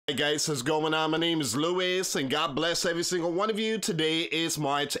Hey guys, what's going on? My name is Louis, and God bless every single one of you. Today is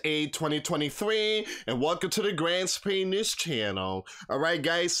March 8, 2023, and welcome to the Grand Supreme News channel. Alright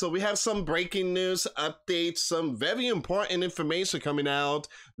guys, so we have some breaking news updates, some very important information coming out.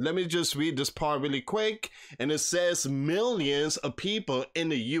 Let me just read this part really quick, and it says millions of people in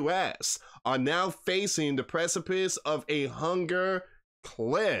the US are now facing the precipice of a hunger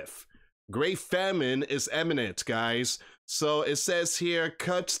cliff. Great famine is imminent, guys. So it says here,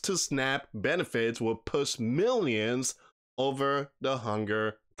 cuts to SNAP benefits will push millions over the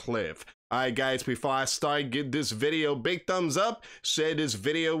hunger cliff. Alright guys, before I start, give this video a big thumbs up. Share this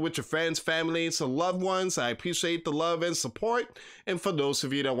video with your friends, families, and loved ones. I appreciate the love and support. And for those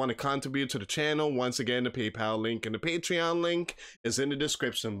of you that want to contribute to the channel, once again, the PayPal link and the Patreon link is in the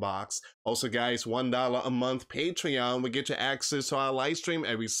description box. Also guys, $1 a month Patreon will get you access to our live stream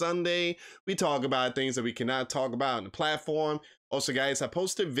every Sunday. We talk about things that we cannot talk about on the platform. Also guys, I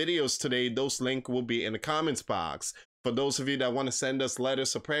posted videos today. Those links will be in the comments box. For those of you that want to send us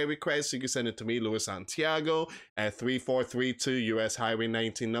letters or prayer requests, you can send it to me, Louis Santiago, at 3432 US Highway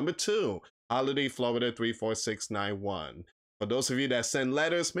 19, number 2, Holiday, Florida 34691. For those of you that send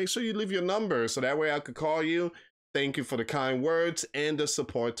letters, make sure you leave your number so that way I could call you. Thank you for the kind words and the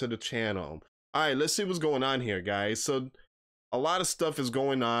support to the channel. All right, let's see what's going on here, guys. So a lot of stuff is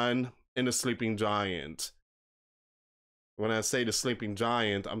going on in the Sleeping Giant. When I say the Sleeping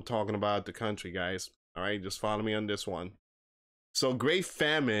Giant, I'm talking about the country, guys. All right, just follow me on this one. So great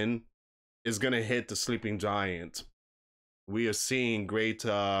famine is going to hit the Sleeping Giant. We are seeing great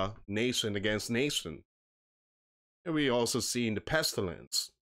nation against nation. And we also seeing the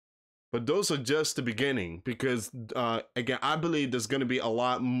pestilence. But those are just the beginning because, again, I believe there's going to be a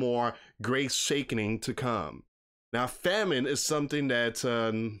lot more great shaking to come. Now, famine is something that,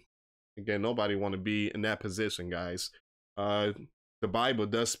 again, nobody want to be in that position, guys. The Bible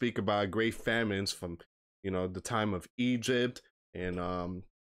does speak about great famines from, the time of Egypt and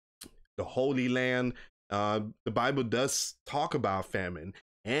the Holy Land. The Bible does talk about famine.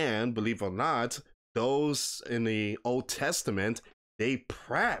 And believe it or not, those in the Old Testament, they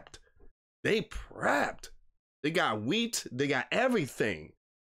prepped. They prepped. They got wheat. They got everything.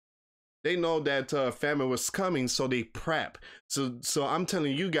 They know that famine was coming, so they prep. So I'm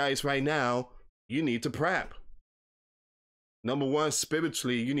telling you guys right now, you need to prep. Number one,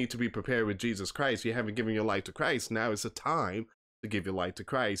 spiritually, you need to be prepared with Jesus Christ. You haven't given your life to Christ. Now is the time to give your life to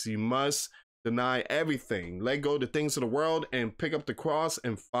Christ. You must deny everything. Let go of the things of the world and pick up the cross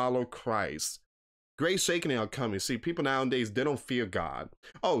and follow Christ. Great shaking are coming. See, people nowadays, they don't fear God.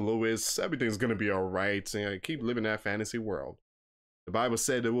 Oh, Louis, everything's going to be all right. Keep living that fantasy world. The Bible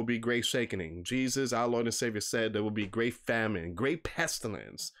said there will be great shaking. Jesus, our Lord and Savior, said there will be great famine, great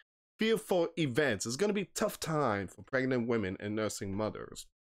pestilence. Fearful events. It's going to be a tough time for pregnant women and nursing mothers.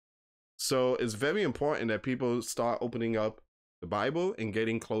 So it's very important that people start opening up the Bible and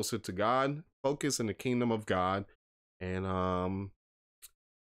getting closer to God, focus in the kingdom of God. And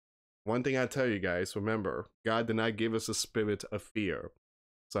one thing I tell you guys, remember, God did not give us a spirit of fear.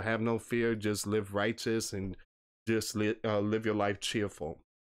 So have no fear, just live righteous and just live your life cheerful.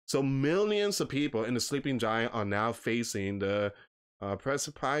 So millions of people in the Sleeping Giant are now facing the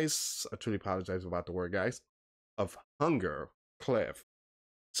precipice, I truly apologize about the word, guys, of hunger cliff.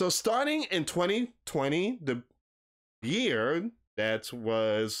 So starting in 2020, the year that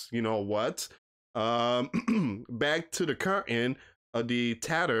was, back to the curtain of the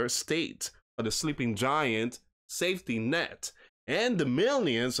tattered state of the Sleeping Giant safety net and the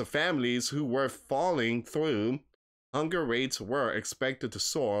millions of families who were falling through, hunger rates were expected to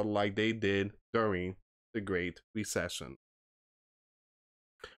soar like they did during the Great Recession.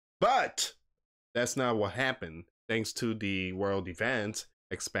 But that's not what happened. Thanks to the world event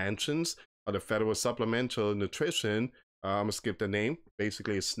expansions of the Federal Supplemental Nutrition, I'm gonna skip the name,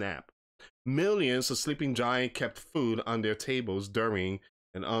 basically a SNAP. Millions of Sleeping Giant kept food on their tables during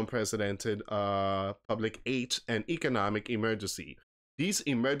an unprecedented public aid and economic emergency. These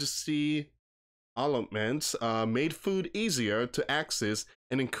emergency elements made food easier to access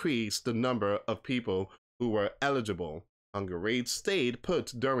and increased the number of people who were eligible. Hunger rates stayed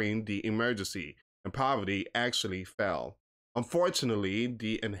put during the emergency, and poverty actually fell. Unfortunately,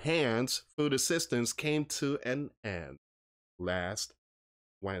 the enhanced food assistance came to an end last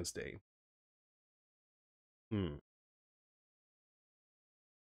Wednesday.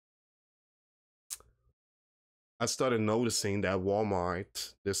 I started noticing that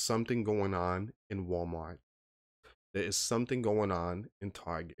Walmart, there's something going on in Walmart. There is something going on in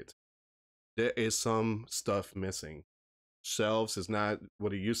Target. There is some stuff missing. Shelves is not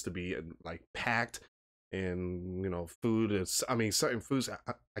what it used to be, like packed. and food is, I mean, certain foods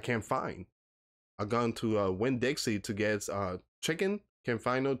I can't find. I've gone to Winn-Dixie to get chicken, can't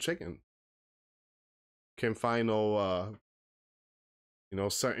find no chicken, can't find no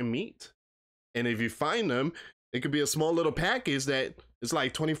certain meat. And if you find them, it could be a small little package that is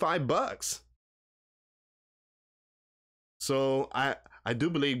like $25. So I do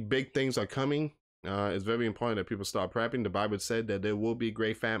believe big things are coming. It's very important that people start prepping. The Bible said that there will be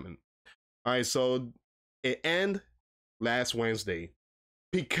great famine. All right, so it ended last Wednesday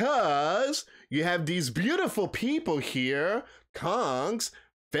because you have these beautiful people here, Kongs,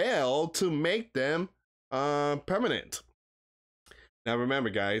 failed to make them permanent. Now remember,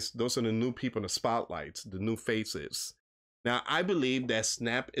 guys, those are the new people in the spotlight, the new faces. Now I believe that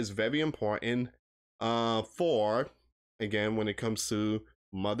SNAP is very important for, again, when it comes to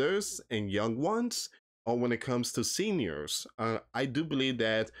mothers and young ones, or when it comes to seniors. I do believe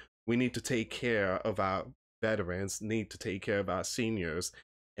that we need to take care of our veterans, need to take care of our seniors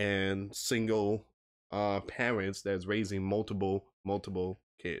and single parents that's raising multiple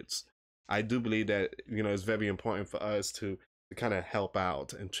kids. I do believe that it's very important for us to kind of help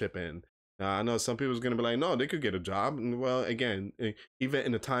out and chip in. Now, I know some people are going to be like, no, they could get a job. And well, again, even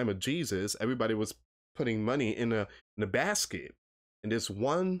in the time of Jesus, everybody was putting money in a basket. And this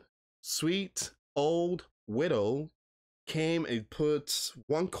one sweet old widow came and put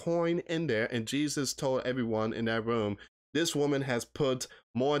one coin in there, and Jesus told everyone in that room, this woman has put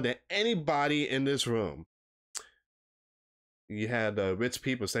more than anybody in this room. You had rich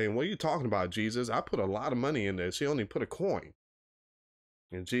people saying, what are you talking about, Jesus? I put a lot of money in there. She only put a coin.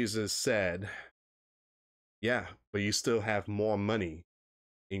 And Jesus said, yeah, but you still have more money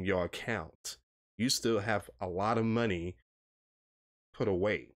in your account. You still have a lot of money put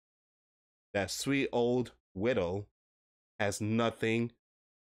away. That sweet old widow has nothing,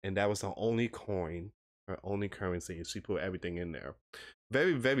 and that was her only coin, her only currency, and she put everything in there.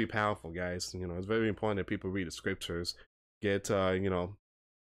 Very, very powerful, guys. It's very important that people read the scriptures. Get, the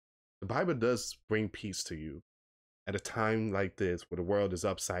Bible does bring peace to you at a time like this where the world is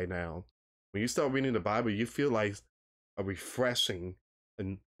upside down. When you start reading the Bible, you feel like a refreshing,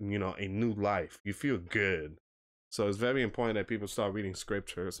 and a new life. You feel good. So it's very important that people start reading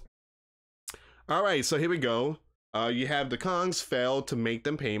scriptures. All right, so here we go. You have the Kongs failed to make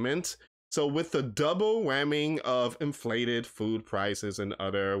them payments. So with the double whammy of inflated food prices and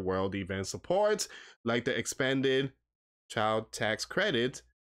other world event supports, like the expanded child tax credit,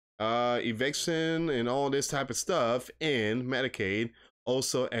 eviction, and all this type of stuff in Medicaid,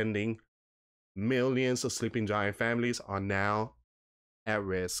 also ending, millions of sleeping giant families are now at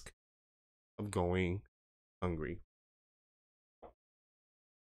risk of going hungry.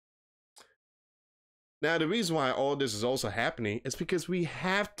 Now, the reason why all this is also happening is because we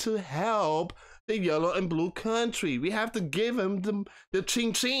have to help the yellow and blue country. We have to give them the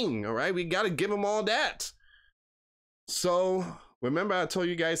ching ching, all right? We got to give them all that. So, remember I told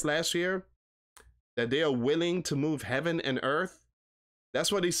you guys last year that they are willing to move heaven and earth?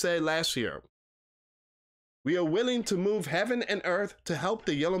 That's what he said last year. We are willing to move heaven and earth to help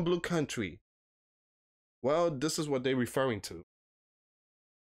the yellow and blue country. Well, this is what they're referring to.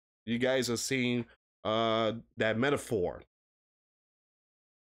 You guys are seeing that metaphor.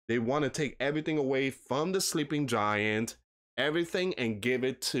 They want to take everything away from the sleeping giant, everything, and give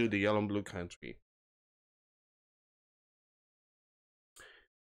it to the yellow and blue country.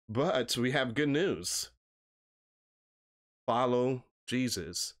 But we have good news. Follow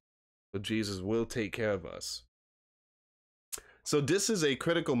Jesus, but Jesus will take care of us. So this is a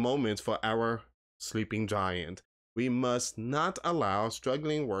critical moment for our sleeping giant. We must not allow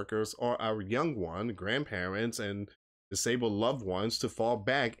struggling workers or our young one, grandparents, and disabled loved ones to fall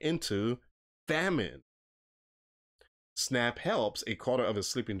back into famine. SNAP helps a quarter of a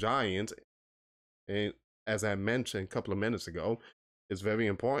sleeping giant, and as I mentioned a couple of minutes ago, it's very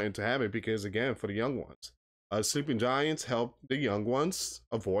important to have it because, again, for the young ones. Sleeping giants help the young ones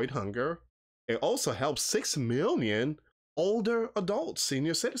avoid hunger. It also helps 6 million older adults,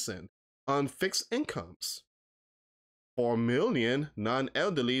 senior citizens, on fixed incomes. 4 million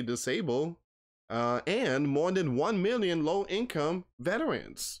non-elderly disabled, and more than 1 million low-income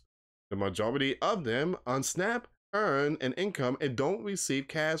veterans. The majority of them on SNAP earn an income and don't receive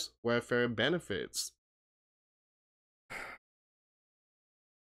cash welfare benefits.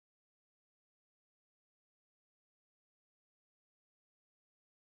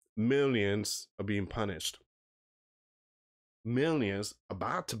 Millions are being punished. Millions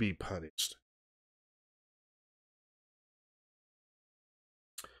about to be punished.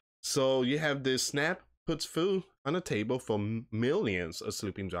 So you have this SNAP puts food on the table for millions of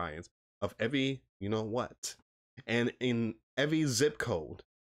sleeping giants of every you know what? And in every zip code,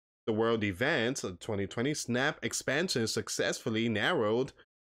 the world event of 2020, SNAP expansion successfully narrowed,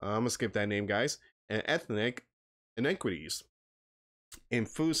 I'm gonna skip that name, guys, and ethnic inequities in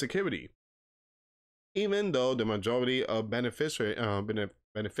food security. Even though the majority of beneficiaries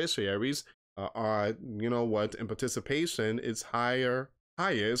are, you know what, in participation is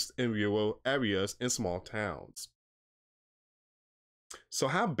highest in rural areas and small towns. So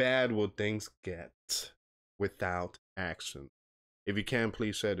how bad will things get without action? If you can,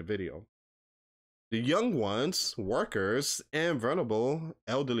 please share the video. The young ones, workers, and vulnerable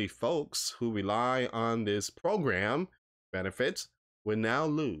elderly folks who rely on this program benefits will now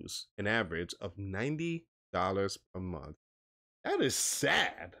lose an average of $90 per month. That is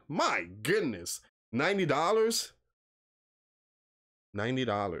sad. My goodness. $90?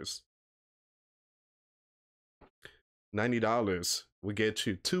 $90. $90 will get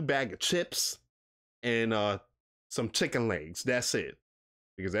you 2 bags of chips and some chicken legs. That's it.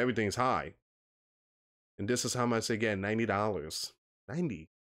 Because everything's high. And this is how much again, $90. 90.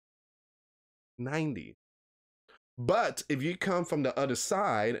 But if you come from the other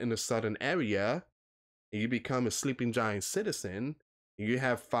side in the southern area and you become a sleeping giant citizen, and you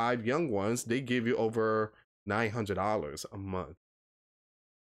have 5 young ones, they give you over $900 a month.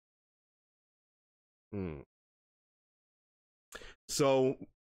 So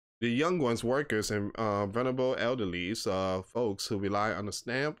the young ones, workers, and vulnerable elderly folks who rely on the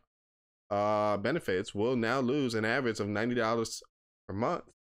SNAP benefits will now lose an average of $90 per month.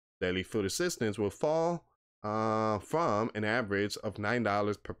 Daily food assistance will fall from an average of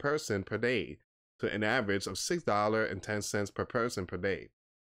 $9 per person per day to an average of $6.10 per person per day.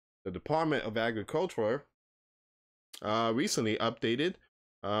 The Department of Agriculture recently updated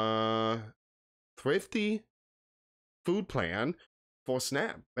thrifty food plan for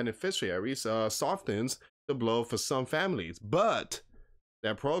SNAP beneficiaries softens the blow for some families, but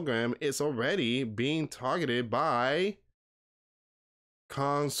that program is already being targeted by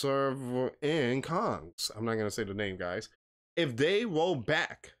Conserve in Kongs. I'm not going to say the name, guys. If they roll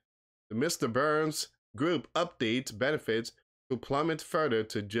back the Mr. Burns group update benefits will plummet further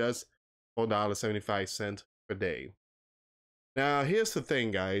to just $4.75 per day. Now, here's the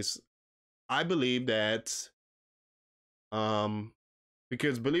thing, guys. I believe that,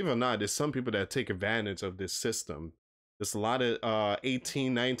 because believe it or not, there's some people that take advantage of this system. There's a lot of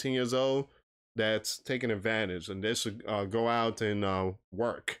 18, 19 years old that's taking advantage, and they should go out and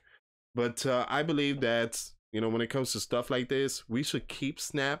work. But I believe that, you know, when it comes to stuff like this, we should keep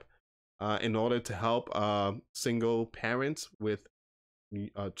SNAP in order to help single parents with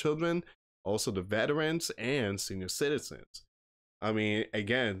children, also the veterans and senior citizens. I mean,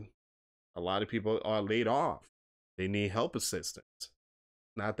 again, a lot of people are laid off. They need help assistance.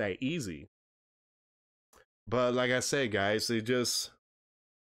 Not that easy. But like I said, guys, it just,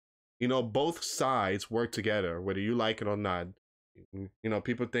 you know, both sides work together, whether you like it or not. You know,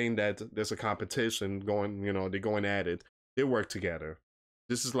 people think that there's a competition going, you know, they're going at it. They work together.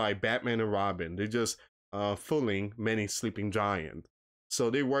 This is like Batman and Robin. They're just fooling many sleeping giants. So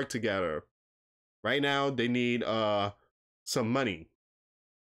they work together. Right now, they need some money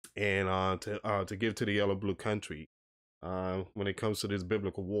and to give to the yellow blue country when it comes to this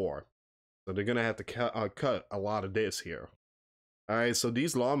biblical war. So they're gonna have to cut a lot of this here. All right, so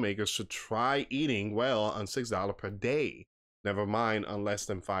these lawmakers should try eating well on $6 per day. Never mind on less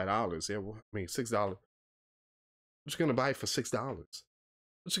than $5. Yeah, I mean $6. What you gonna buy for $6?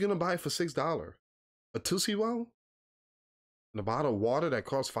 What you gonna buy for $6? A Tootsie Roll? And a bottle of water that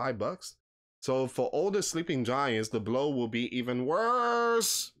costs $5? So for older sleeping giants, the blow will be even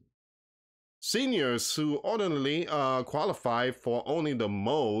worse. Seniors who ordinarily qualify for only the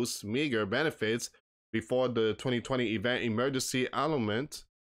most meager benefits before the 2020 event emergency allotment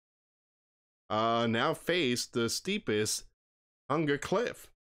now face the steepest hunger cliff.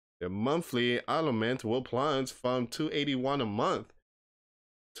 The monthly allotment will plunge from $281 a month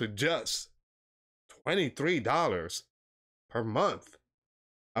to just $23 per month,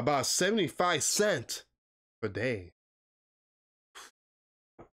 about 75 cents per day.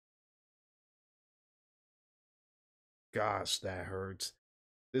 Gosh, that hurts.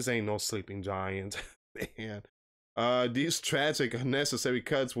 This ain't no sleeping giant, man. These tragic, unnecessary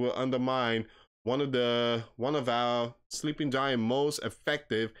cuts will undermine one of our sleeping giant most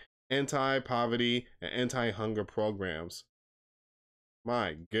effective anti-poverty and anti-hunger programs.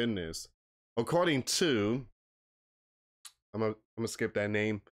 My goodness. According to, I'm gonna skip that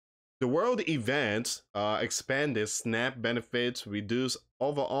name. The world event expanded SNAP benefits, reduced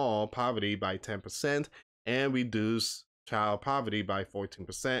overall poverty by 10%, and reduce child poverty by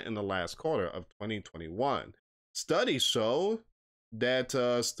 14% in the last quarter of 2021. Studies show that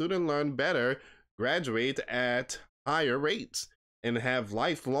students learn better, graduate at higher rates, and have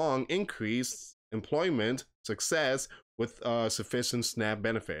lifelong increased employment success with sufficient SNAP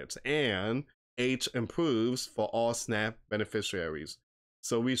benefits. And H improves for all SNAP beneficiaries.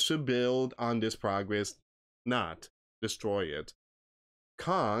 So we should build on this progress, not destroy it.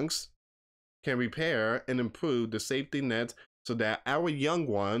 Kongs can repair and improve the safety net so that our young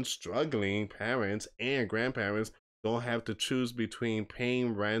ones, struggling parents and grandparents don't have to choose between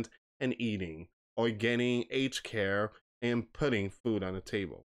paying rent and eating, or getting aged care and putting food on the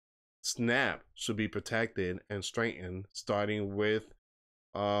table. SNAP should be protected and strengthened, starting with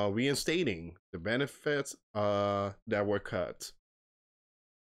reinstating the benefits that were cut.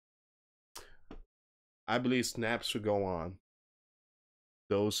 I believe SNAP should go on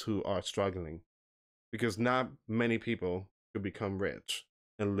those who are struggling, because not many people could become rich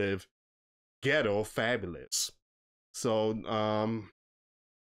and live ghetto fabulous. So,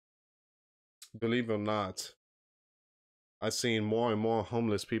 believe it or not, I've seen more and more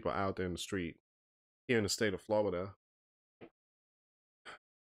homeless people out there in the street here in the state of Florida.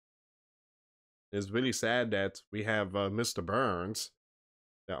 It's really sad that we have Mr. Burns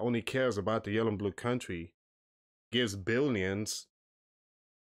that only cares about the yellow and blue country, gives billions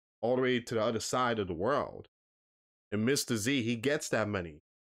all the way to the other side of the world. And Mr. Z, he gets that money.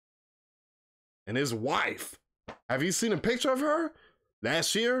 And his wife, have you seen a picture of her?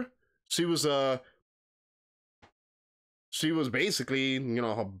 Last year, she was basically,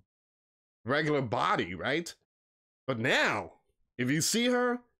 her regular body, right? But now, if you see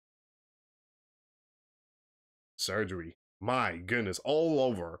her, surgery. My goodness, all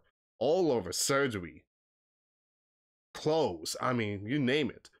over surgery. Clothes, I mean, you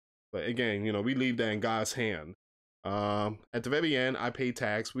name it. But again, we leave that in God's hand. At the very end, I pay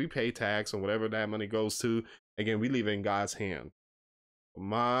tax. We pay tax on whatever that money goes to. Again, we leave it in God's hand.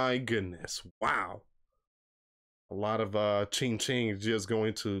 My goodness, wow. A lot of ching-ching just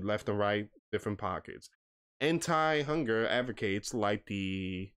going to left and right, different pockets. Anti-hunger advocates like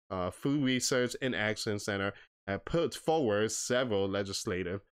the Food Research and Action Center have put forward several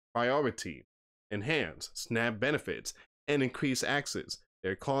legislative priorities: enhance SNAP benefits and increase access.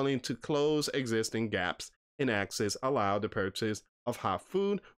 They're calling to close existing gaps in access, allow the purchase of hot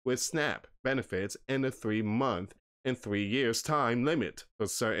food with SNAP benefits in a 3-month and 3 years time limit for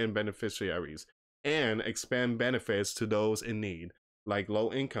certain beneficiaries, and expand benefits to those in need, like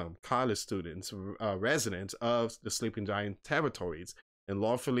low-income college students, residents of the Sleeping Giant territories, and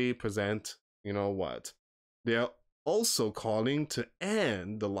lawfully present, They're also calling to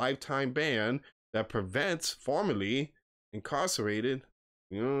end the lifetime ban that prevents formerly incarcerated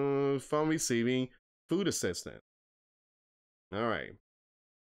from receiving food assistance. All right.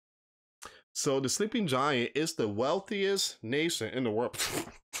 So the Sleeping Giant is the wealthiest nation in the world.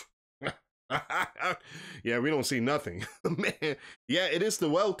 Yeah, we don't see nothing. Man, yeah, it is the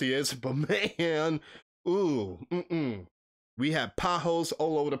wealthiest, but man, we have potholes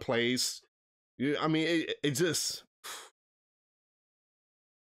all over the place. I mean, it just...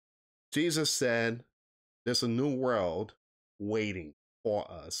 Jesus said there's a new world waiting for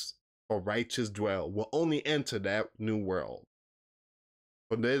us, for righteous dwell. We'll only enter that new world.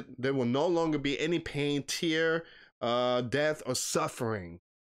 But there will no longer be any pain, tear, death, or suffering.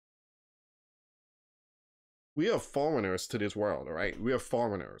 We are foreigners to this world, all right? We are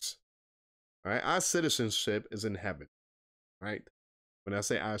foreigners. All right? Our citizenship is in heaven, right? When I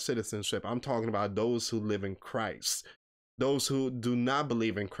say our citizenship, I'm talking about those who live in Christ. Those who do not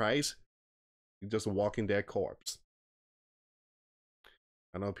believe in Christ, you're just a walking dead corpse.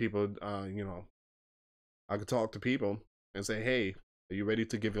 I know people, I could talk to people and say, hey, are you ready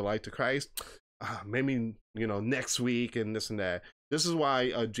to give your life to Christ? Maybe, next week and this and that. This is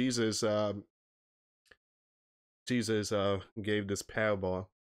why Jesus gave this parable.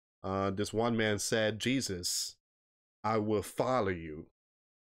 This one man said, Jesus, I will follow you,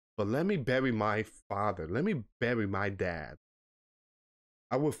 but let me bury my father. Let me bury my dad.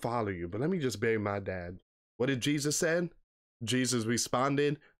 I will follow you, but let me just bury my dad. What did Jesus say? Jesus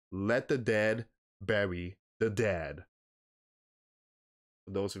responded, let the dead bury the dead.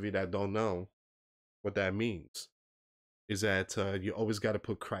 For those of you that don't know what that means, is that you always got to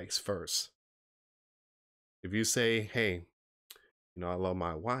put Christ first. If you say, hey, I love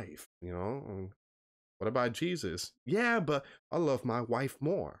my wife, what about Jesus? Yeah, but I love my wife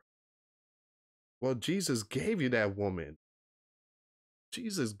more. Well, Jesus gave you that woman.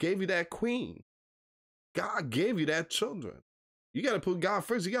 Jesus gave you that queen. God gave you that children. You got to put God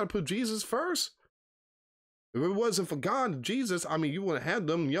first. You got to put Jesus first. If it wasn't for God, Jesus, I mean, you wouldn't have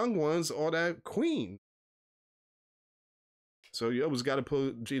them young ones or that queen. So you always got to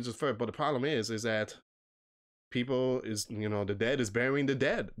put Jesus first. But the problem is that people is, you know, the dead is burying the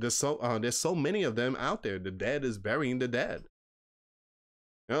dead. There's so many of them out there. The dead is burying the dead.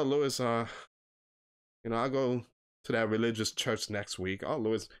 You know, Louis, you know, I'll go to that religious church next week. Oh,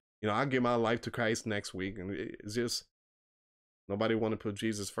 Louis, you know, I'll give my life to Christ next week. And it's just, nobody want to put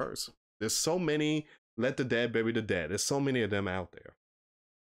Jesus first. There's so many, let the dead bury the dead. There's so many of them out there.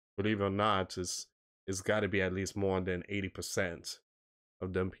 Believe it or not, it's got to be at least more than 80%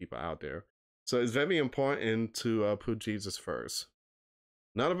 of them people out there. So it's very important to put Jesus first.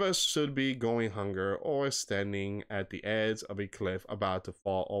 None of us should be going hunger or standing at the edge of a cliff about to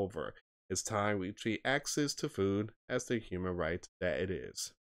fall over. It's time we treat access to food as the human right that it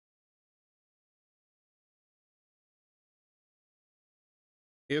is.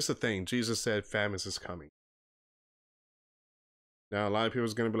 Here's the thing. Jesus said famine is coming. Now, a lot of people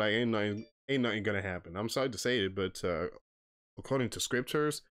is going to be like, ain't nothing going to happen. I'm sorry to say it, but according to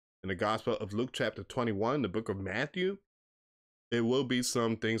scriptures, in the Gospel of Luke chapter 21, the book of Matthew, there will be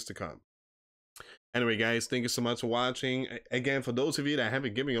some things to come. Anyway, guys, thank you so much for watching. Again, for those of you that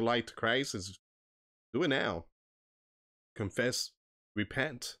haven't given your life to Christ, do it now. Confess,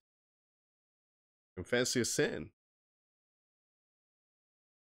 repent. Confess your sin.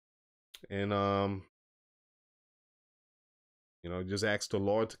 And, you know, just ask the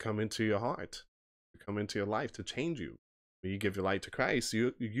Lord to come into your heart, to come into your life, to change you. When you give your life to Christ,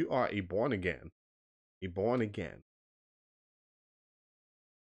 you are a born again. A born again.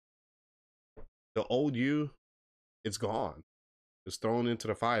 The old you, it's gone. It's thrown into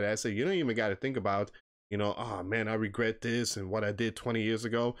the fire. I say, you don't even got to think about, you know, oh man, I regret this and what I did 20 years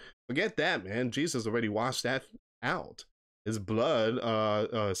ago. Forget that, man. Jesus already washed that out. His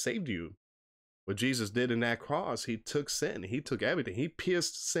blood saved you. What Jesus did in that cross, he took sin. He took everything. He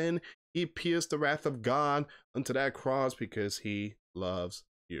pierced sin. He pierced the wrath of God unto that cross because he loves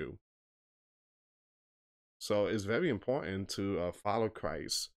you. So it's very important to follow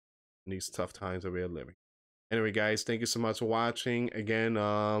Christ in these tough times that we are living. Anyway, guys, thank you so much for watching. Again,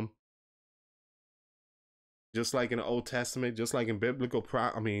 just like in the Old Testament, just like in biblical,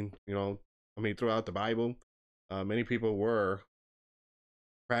 throughout the Bible, many people were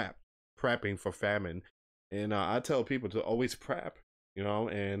prepping for famine. And I tell people to always prep, you know,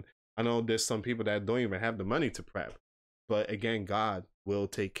 and I know there's some people that don't even have the money to prep. But again, God will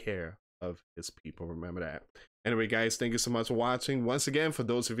take care of his people. Remember that. Anyway, guys, thank you so much for watching. Once again, for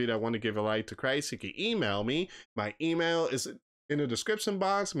those of you that want to give a life to Christ, you can email me. My email is in the description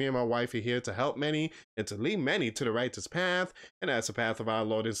box. Me and my wife are here to help many and to lead many to the righteous path, and that's the path of our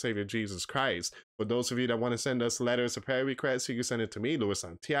Lord and Savior Jesus Christ. For those of you that want to send us letters or prayer requests, you can send it to me, Louis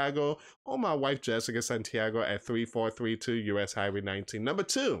Santiago, or my wife, Jessica Santiago, at 3432 US Highway 19, number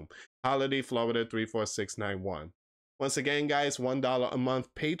 2, Holiday, Florida 34691. Once again, guys, $1 a month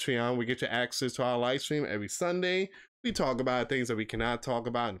Patreon. We get you access to our live stream every Sunday. We talk about things that we cannot talk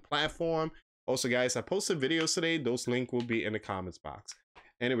about in the platform. Also, guys, I posted videos today. Those links will be in the comments box.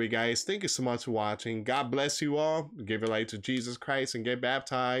 Anyway, guys, thank you so much for watching. God bless you all. Give your life to Jesus Christ and get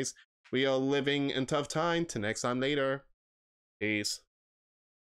baptized. We are living in tough times. Till next time later. Peace.